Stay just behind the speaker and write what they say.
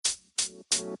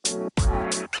Hey,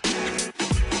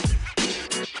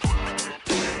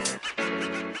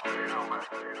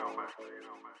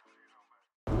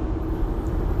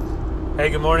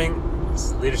 good morning. This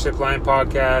is Leadership Line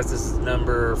Podcast. This is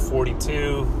number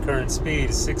 42. Current speed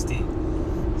is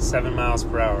 67 miles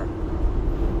per hour.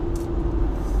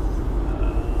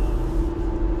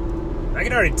 I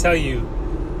can already tell you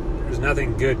there's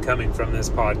nothing good coming from this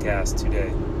podcast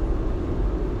today.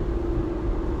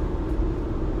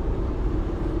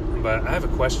 But I have a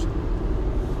question.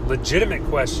 Legitimate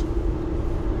question.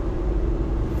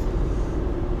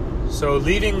 So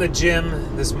leaving the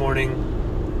gym this morning,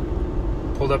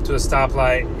 pulled up to a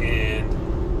stoplight, and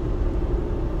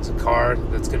there's a car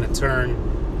that's going to turn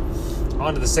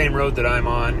onto the same road that I'm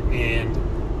on, and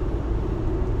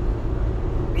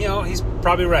you know, he's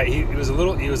probably right. He was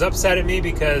upset at me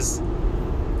because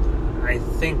I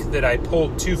think that I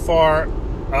pulled too far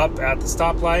up at the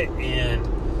stoplight, and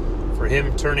for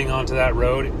him turning onto that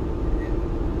road,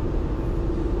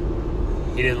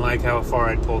 he didn't like how far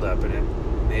I'd pulled up, and it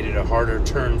made it a harder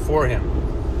turn for him.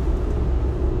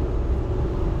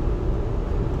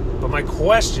 But my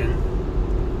question,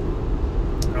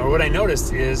 or what I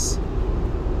noticed, is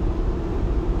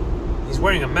he's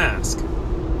wearing a mask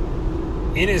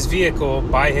in his vehicle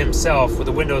by himself with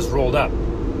the windows rolled up.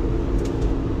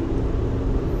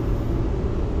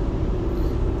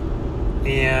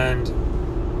 And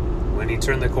when he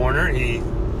turned the corner, he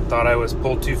thought I was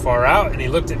pulled too far out, and he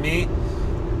looked at me,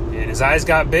 and his eyes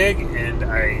got big, and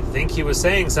I think he was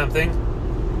saying something.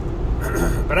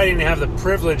 But I didn't have the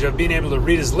privilege of being able to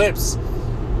read his lips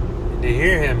and to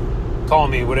hear him call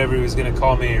me whatever he was going to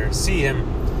call me, or see him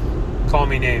call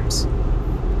me names.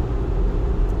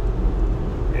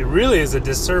 It really is a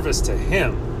disservice to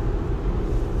him,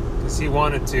 because he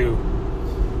wanted to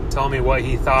tell me what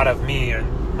he thought of me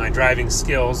and my driving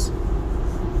skills,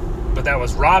 but that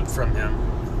was robbed from him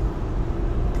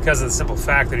because of the simple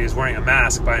fact that he was wearing a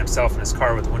mask by himself in his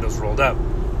car with the windows rolled up.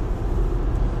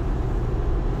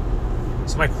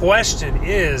 So my question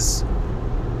is,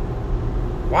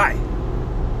 why?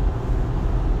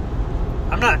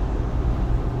 I'm not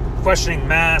questioning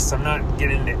masks. I'm not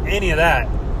getting into any of that.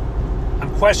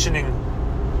 I'm questioning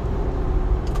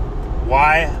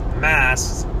why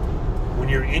masks when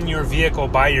you're in your vehicle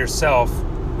by yourself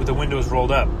with the windows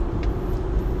rolled up.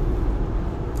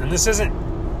 And this isn't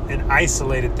an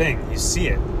isolated thing. You see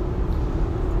it.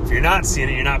 If you're not seeing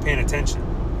it, you're not paying attention.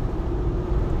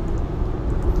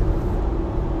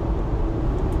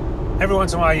 Every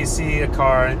once in a while you see a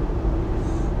car and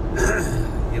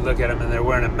you look at them and they're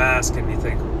wearing a mask and you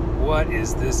think, what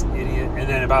is this idiot? And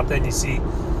then about then you see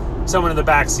someone in the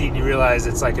back seat and you realize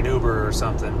it's like an Uber or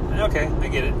something. And okay, I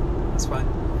get it. That's fine.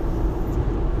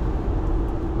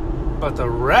 But the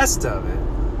rest of it,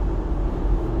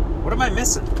 what am I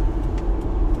missing?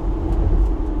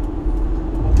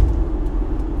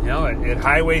 You know, at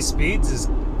highway speeds, is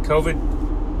COVID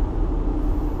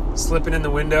slipping in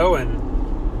the window and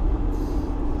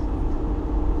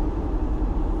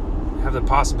have the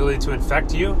possibility to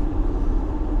infect you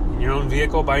in your own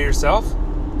vehicle by yourself?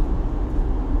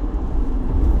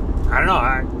 I don't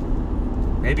know.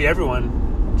 Maybe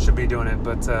everyone should be doing it,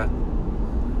 but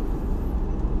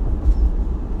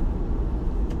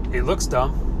it looks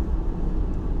dumb.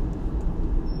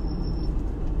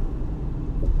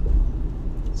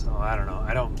 So I don't know.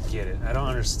 I don't get it. I don't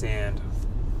understand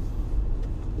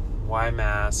why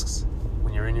masks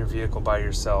when you're in your vehicle by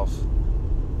yourself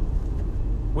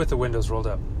with the windows rolled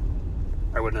up.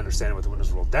 I wouldn't understand it with the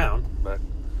windows rolled down, but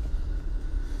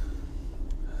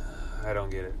I don't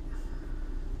get it.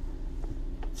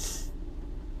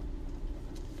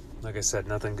 Like I said,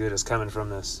 nothing good is coming from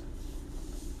this.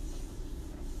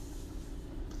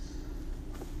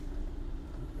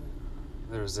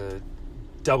 There was a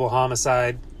double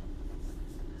homicide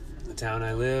in the town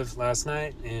I live last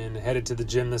night, and headed to the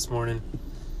gym this morning.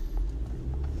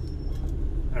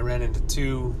 I ran into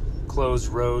two closed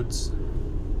roads,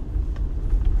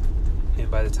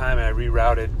 and by the time I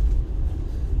rerouted,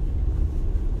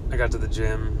 I got to the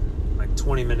gym like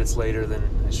 20 minutes later than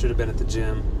I should have been at the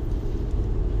gym,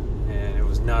 and it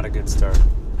was not a good start.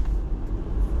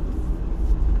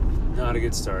 Not a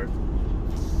good start.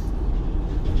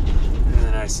 And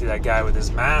then I see that guy with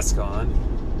his mask on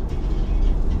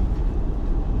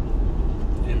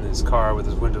in his car with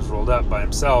his windows rolled up by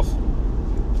himself.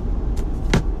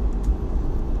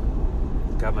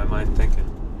 Got my mind thinking.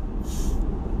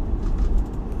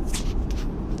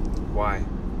 Why?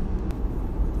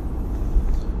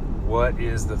 What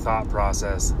is the thought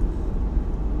process?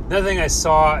 Another thing I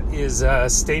saw is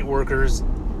state workers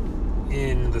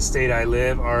in the state I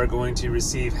live are going to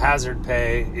receive hazard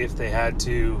pay if they had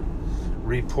to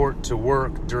report to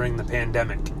work during the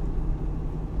pandemic.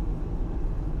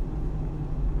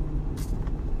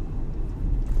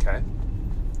 Okay.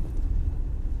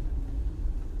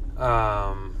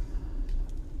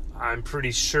 I'm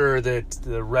pretty sure that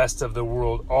the rest of the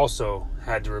world also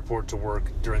had to report to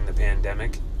work during the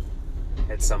pandemic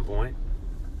at some point.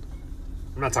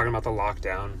 I'm not talking about the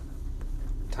lockdown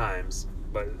times,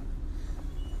 but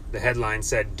the headline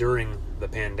said during the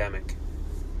pandemic.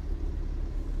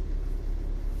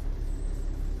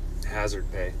 Hazard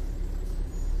pay.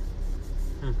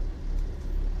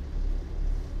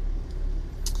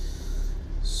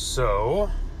 So,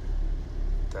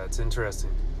 that's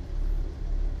interesting.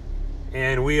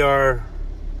 And we are,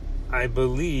 I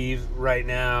believe, right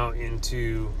now heading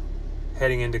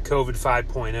into COVID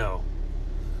 5.0.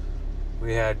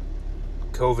 We had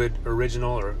COVID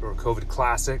original or COVID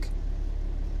classic.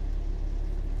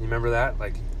 You remember that?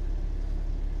 Like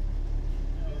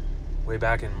way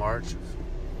back in March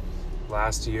of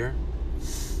last year.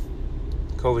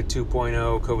 COVID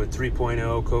 2.0, COVID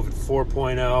 3.0, COVID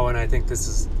 4.0, and I think this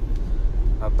is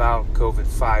about COVID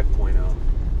 5.0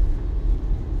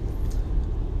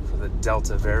 for the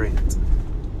Delta variant.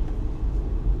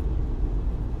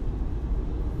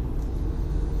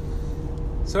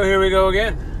 So here we go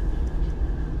again.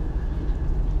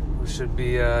 We should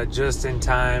be just in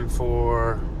time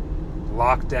for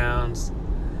lockdowns,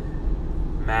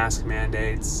 mask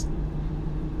mandates,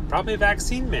 probably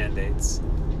vaccine mandates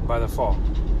by the fall.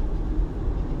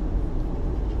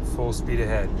 Full speed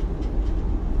ahead.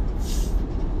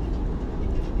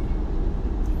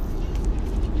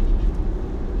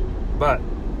 But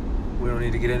we don't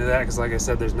need to get into that because, like I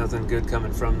said, there's nothing good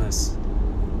coming from this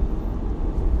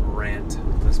rant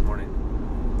this morning.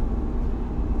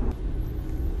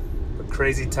 But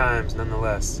crazy times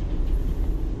nonetheless.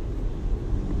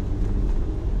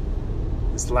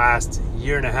 This last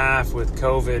year and a half with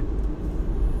COVID,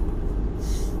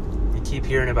 you keep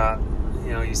hearing about,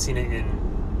 you've seen it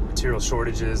in material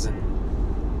shortages and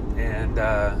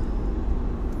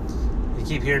you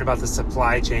keep hearing about the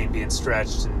supply chain being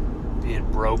stretched and being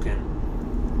broken.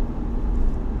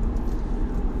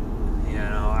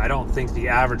 I don't think the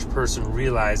average person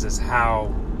realizes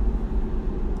how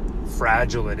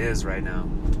fragile it is right now.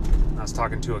 I was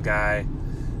talking to a guy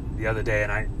the other day,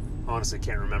 and I honestly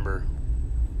can't remember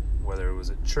whether it was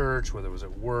at church, whether it was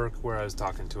at work, where I was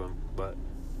talking to him, but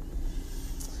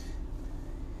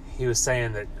he was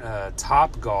saying that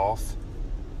Topgolf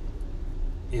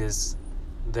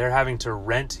they're having to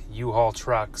rent U-Haul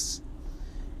trucks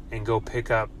and go pick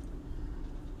up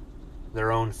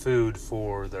their own food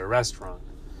for their restaurant.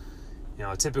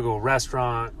 A typical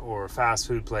restaurant or fast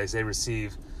food place, they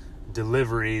receive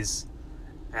deliveries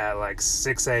at like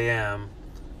 6 a.m.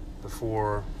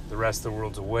 before the rest of the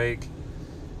world's awake,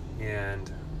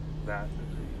 and that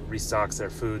restocks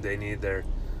their food. They need their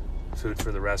food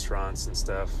for the restaurants and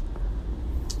stuff.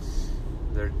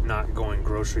 They're not going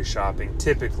grocery shopping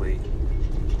typically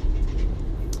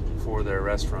for their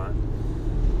restaurant.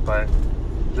 But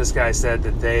this guy said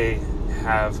that they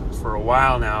have for a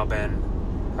while now been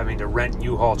having to rent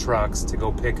U-Haul trucks to go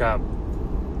pick up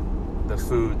the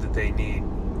food that they need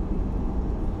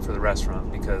for the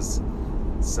restaurant because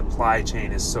the supply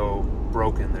chain is so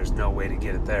broken, there's no way to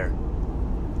get it there.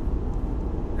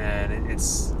 And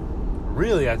it's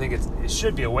really, I think it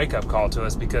should be a wake-up call to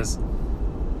us, because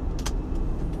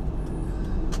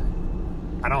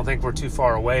I don't think we're too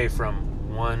far away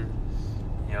from one,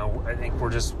 I think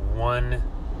we're just one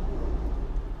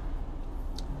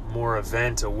more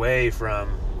event away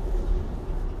from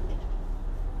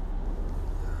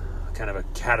kind of a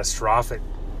catastrophic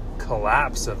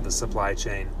collapse of the supply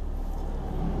chain.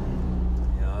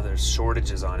 There's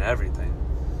shortages on everything.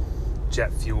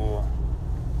 Jet fuel,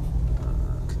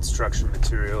 construction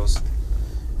materials,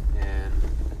 and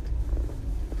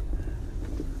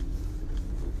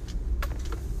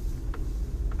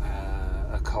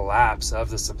a collapse of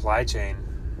the supply chain,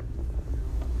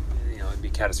 it'd be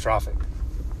catastrophic.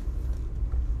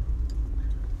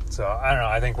 So, I don't know,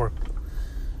 I think we're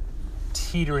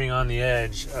teetering on the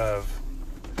edge of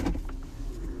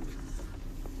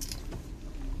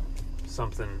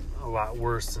something a lot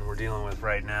worse than we're dealing with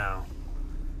right now,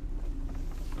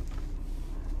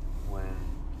 when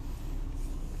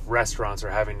restaurants are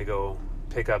having to go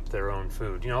pick up their own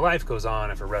food. Life goes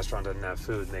on if a restaurant doesn't have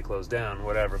food and they close down,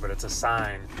 whatever, but it's a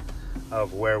sign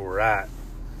of where we're at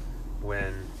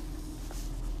when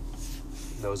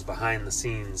those behind the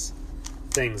scenes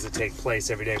things that take place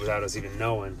every day without us even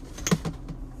knowing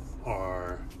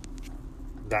are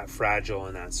that fragile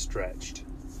and that stretched.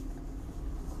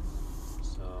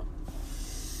 So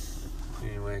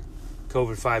anyway,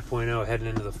 COVID 5.0 heading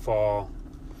into the fall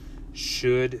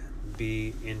should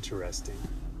be interesting.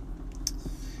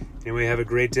 Anyway, have a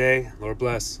great day. Lord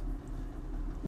bless.